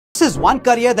This is one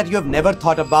career that you have never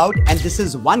thought about, and this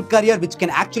is one career which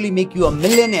can actually make you a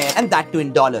millionaire, and that too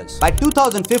in dollars. By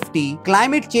 2050,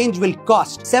 climate change will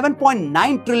cost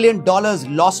 $7.9 trillion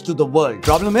lost to the world.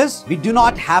 Problem is, we do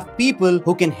not have people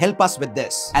who can help us with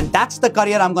this. And that's the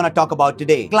career I'm going to talk about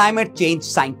today. Climate change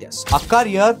scientist. A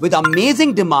career with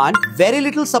amazing demand, very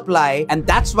little supply, and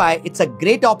that's why it's a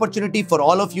great opportunity for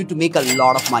all of you to make a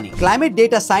lot of money. Climate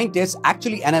data scientists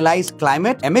actually analyze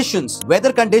climate, emissions,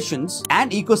 weather conditions,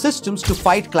 and ecosystems to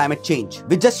fight climate change.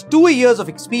 With just 2 years of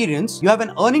experience, you have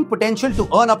an earning potential to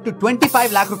earn up to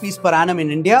 25 lakh rupees per annum in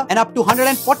India and up to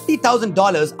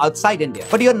 $140,000 outside India.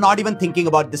 But you're not even thinking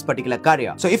about this particular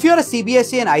career. So if you're a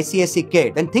CBSE and ICSE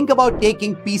kid, then think about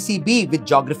taking PCB with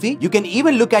geography. You can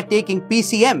even look at taking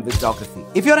PCM with geography.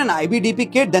 If you're an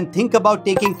IBDP kid, then think about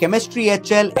taking chemistry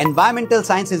HL, environmental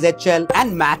sciences HL,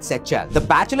 and maths HL. The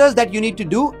bachelor's that you need to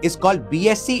do is called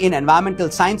BSc in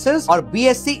environmental sciences or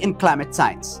BSc in climate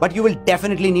science. But you will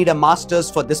definitely need a master's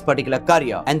for this particular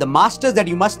career. And the master's that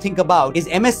you must think about is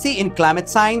MSc in climate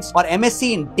science or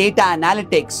MSc in data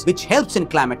analytics, which helps in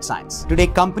climate science. Today,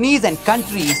 companies and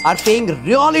countries are paying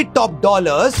really top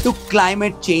dollars to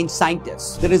climate change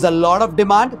scientists. There is a lot of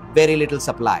demand, very little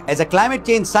supply. As a climate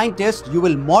change scientist, you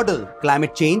will model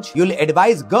climate change, you will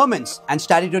advise governments and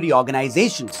statutory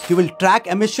organizations, you will track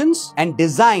emissions and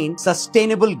design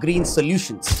sustainable green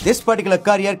solutions. This particular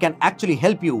career can actually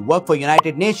help you work for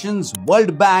United Nations,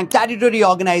 World Bank, statutory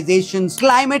organizations,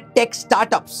 climate tech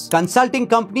startups, consulting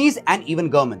companies, and even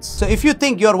governments. So if you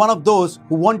think you're one of those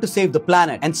who want to save the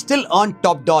planet and still earn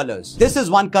top dollars, this is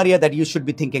one career that you should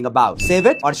be thinking about. Save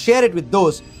it or share it with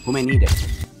those who may need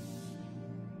it.